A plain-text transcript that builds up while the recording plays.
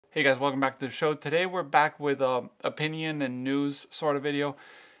Hey guys, welcome back to the show. Today we're back with a opinion and news sort of video.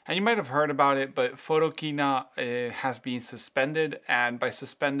 And you might have heard about it, but Photokina has been suspended. And by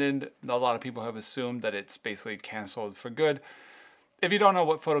suspended, a lot of people have assumed that it's basically canceled for good. If you don't know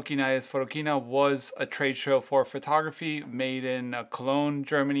what Photokina is, Photokina was a trade show for photography made in Cologne,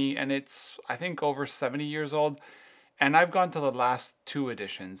 Germany. And it's, I think, over 70 years old. And I've gone to the last two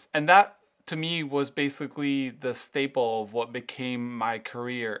editions. And that, to me, was basically the staple of what became my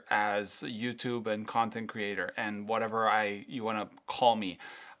career as YouTube and content creator and whatever you want to call me.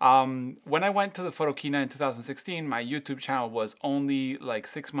 When I went to the Photokina in 2016, my YouTube channel was only like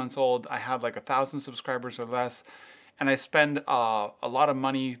 6 months old. I had like 1,000 subscribers or less, and I spent a lot of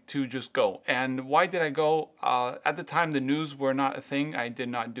money to just go. And why did I go? At the time, the news were not a thing. I did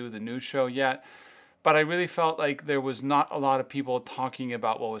not do the news show yet. But I really felt like there was not a lot of people talking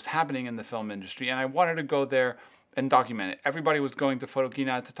about what was happening in the film industry. And I wanted to go there and document it. Everybody was going to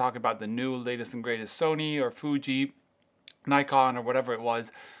Photokina to talk about the new, latest and greatest Sony or Fuji, Nikon or whatever it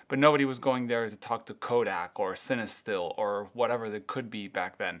was. But nobody was going there to talk to Kodak or Cinestill or whatever there could be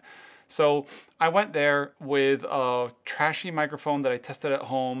back then. So I went there with a trashy microphone that I tested at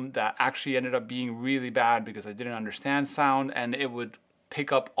home that actually ended up being really bad because I didn't understand sound, and it would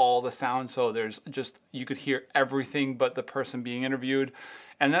pick up all the sound, so you could hear everything but the person being interviewed.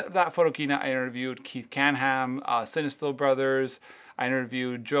 And that Photokina, I interviewed Keith Canham, Cinestill Brothers, I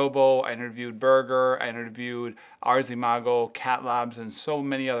interviewed Jobo, I interviewed Burger, I interviewed Arzimago, Cat Labs, and so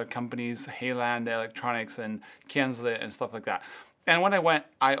many other companies, Hayland Electronics and Kienzle and stuff like that. And when I went,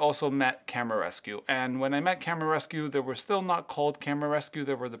 I also met Camera Rescue. And when I met Camera Rescue, they were still not called Camera Rescue.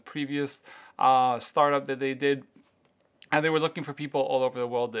 They were the previous startup that they did. And they were looking for people all over the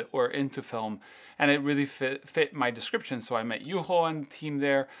world that were into film. And it really fit my description. So I met Yuho and the team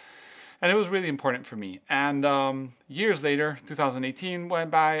there. And it was really important for me. And years later, 2018 went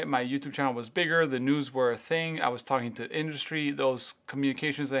by. My YouTube channel was bigger. The news were a thing. I was talking to industry. Those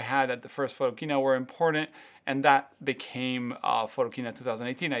communications I had at the first Photokina were important. And that became Photokina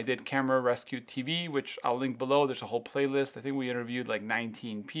 2018. I did Camera Rescue TV, which I'll link below. There's a whole playlist. I think we interviewed like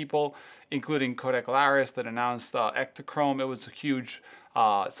 19 people, including Kodak Laris that announced Ektachrome. It was a huge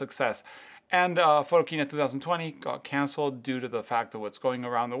success. And Photokina 2020 got canceled due to the fact of what's going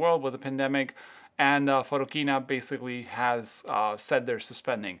around the world with the pandemic. And Photokina basically has said they're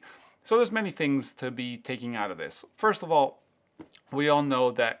suspending. So there's many things to be taking out of this. First of all, we all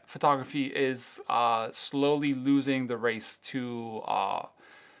know that photography is slowly losing the race to,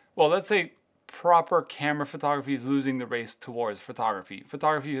 well, let's say proper camera photography is losing the race towards photography.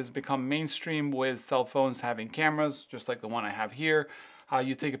 Photography has become mainstream with cell phones having cameras, just like the one I have here.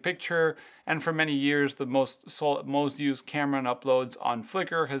 You take a picture, and for many years, the most used camera and uploads on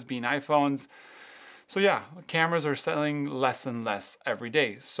Flickr has been iPhones. So yeah, cameras are selling less and less every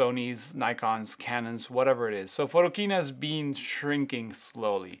day. Sony's, Nikon's, Canon's, whatever it is. So Photokina has been shrinking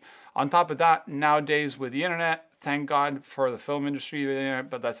slowly. On top of that, nowadays with the internet, thank God for the film industry with the internet,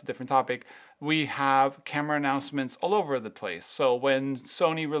 but that's a different topic, we have camera announcements all over the place. So when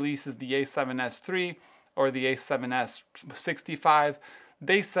Sony releases the a7S III or the a7S 65,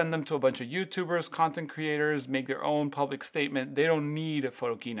 they send them to a bunch of YouTubers, content creators, make their own public statement. They don't need a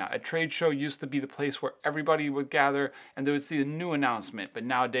Photokina. A trade show used to be the place where everybody would gather and they would see a new announcement. But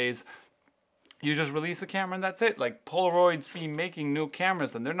nowadays, you just release a camera and that's it. Like Polaroid's been making new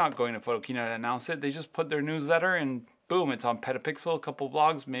cameras and they're not going to Photokina to announce it. They just put their newsletter and boom, it's on Petapixel, a couple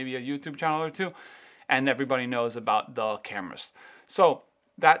blogs, maybe a YouTube channel or two, and everybody knows about the cameras. So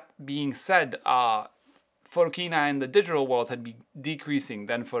that being said, Photokina in the digital world had been decreasing.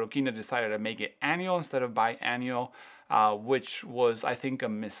 Then Photokina decided to make it annual instead of biannual, which was, I think, a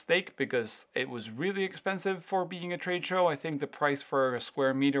mistake because it was really expensive for being a trade show. I think the price for a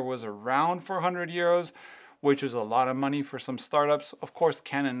square meter was around 400 euros, which is a lot of money for some startups. Of course,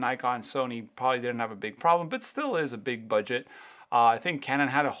 Canon, Nikon, Sony probably didn't have a big problem, but still is a big budget. I think Canon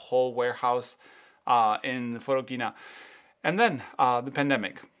had a whole warehouse in Photokina. And then the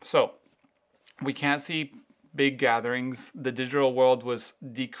pandemic. So we can't see big gatherings. The digital world was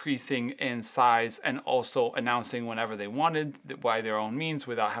decreasing in size and also announcing whenever they wanted by their own means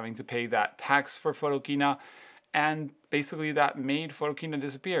without having to pay that tax for Photokina. And basically that made Photokina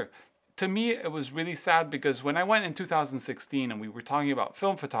disappear. To me, it was really sad because when I went in 2016 and we were talking about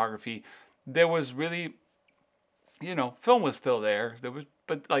film photography, there was really, you know, film was still there.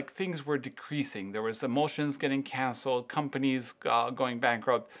 But like things were decreasing. There was emulsions getting canceled, companies going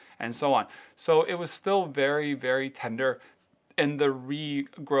bankrupt, and so on. So it was still very, very tender in the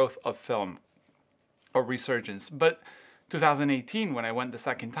regrowth of film or resurgence. But 2018, when I went the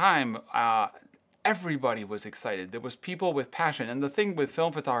second time, everybody was excited. There was people with passion. And the thing with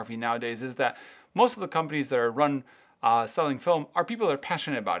film photography nowadays is that most of the companies that are run selling film are people that are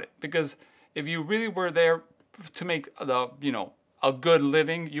passionate about it. Because if you really were there to make the, a good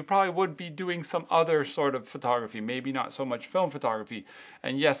living, you probably would be doing some other sort of photography, maybe not so much film photography.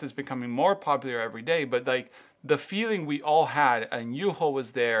 And yes, it's becoming more popular every day, but like the feeling we all had, and Juho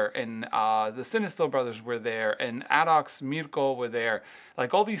was there, and the Cinestill brothers were there, and Adox, Mirko were there,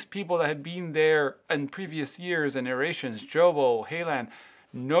 like all these people that had been there in previous years and iterations, Jobo, Haylan,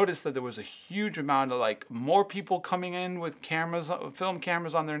 noticed that there was a huge amount of like more people coming in with cameras, film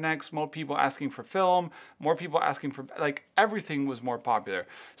cameras on their necks, more people asking for film, more people asking for, like everything was more popular.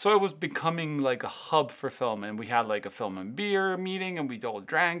 So it was becoming like a hub for film, and we had like a film and beer meeting, and we all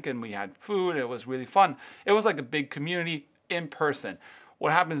drank and we had food. It was really fun. It was like a big community in person.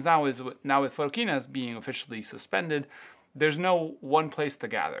 What happens now is, now with Photokina being officially suspended, there's no one place to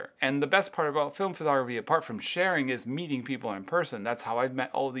gather. And the best part about film photography, apart from sharing, is meeting people in person. That's how I've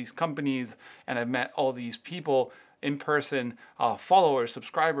met all these companies, and I've met all these people in person, followers,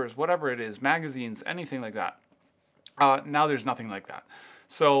 subscribers, whatever it is, magazines, anything like that. Now there's nothing like that.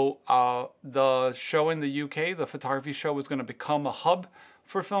 So the show in the UK, the photography show, was going to become a hub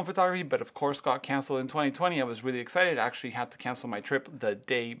for film photography, but of course got canceled in 2020. I was really excited. I actually had to cancel my trip the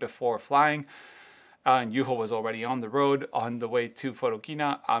day before flying. And Juho was already on the road on the way to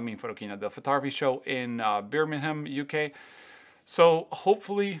Photokina, the photography show in Birmingham, UK. So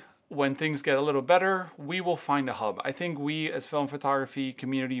hopefully when things get a little better, we will find a hub. I think we as film photography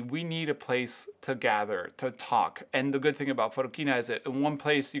community, we need a place to gather, to talk. And the good thing about Photokina is that in one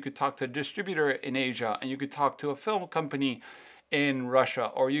place you could talk to a distributor in Asia, and you could talk to a film company in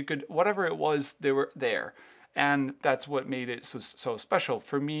Russia, or you could, whatever it was, they were there. And that's what made it so special.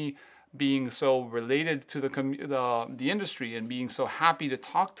 For me, being so related to the industry, and being so happy to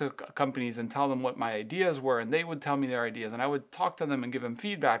talk to companies and tell them what my ideas were, and they would tell me their ideas, and I would talk to them and give them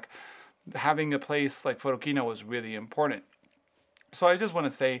feedback, having a place like Photokina was really important. So I just want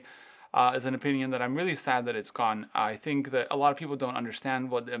to say, as an opinion, that I'm really sad that it's gone. I think that a lot of people don't understand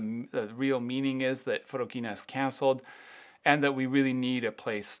what the real meaning is that Photokina is canceled, and that we really need a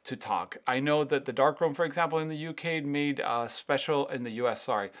place to talk. I know that the Darkroom, for example, in the UK made a special, in the US,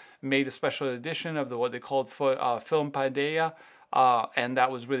 sorry, made a special edition of what they called Film Paideia, and that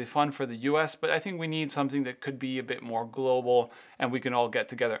was really fun for the US, but I think we need something that could be a bit more global, and we can all get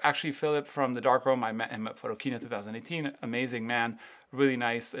together. Actually, Philip from the Darkroom, I met him at Photokina 2018, amazing man, really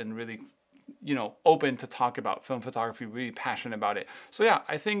nice, and really, open to talk about film photography, really passionate about it. So yeah,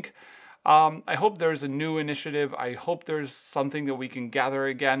 I think, I hope there's a new initiative. I hope there's something that we can gather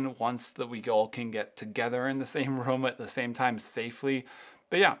again once that we all can get together in the same room at the same time safely.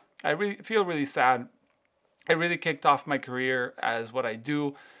 But yeah, I really feel really sad. It really kicked off my career as what I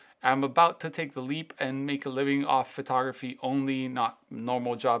do. I'm about to take the leap and make a living off photography only, not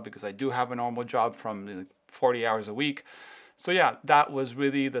normal job, because I do have a normal job from 40 hours a week. So yeah, that was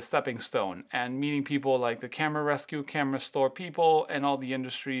really the stepping stone, and meeting people like the camera rescue, camera store people, and all the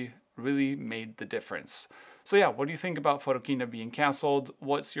industry really made the difference. So yeah, what do you think about Photokina being canceled?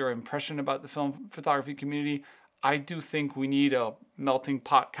 What's your impression about the film photography community? I do think we need a melting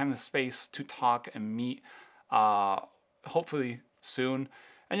pot kind of space to talk and meet, hopefully soon.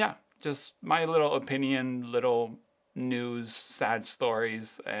 And yeah, just my little opinion, little news, sad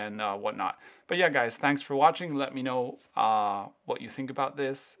stories, and whatnot. But yeah, guys, thanks for watching. Let me know what you think about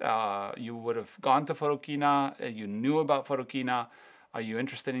this. You would have gone to Photokina, you knew about Photokina. Are you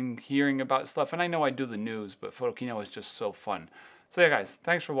interested in hearing about stuff? And I know I do the news, but Photokina was just so fun. So yeah, guys,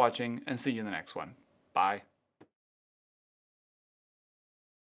 thanks for watching, and see you in the next one. Bye.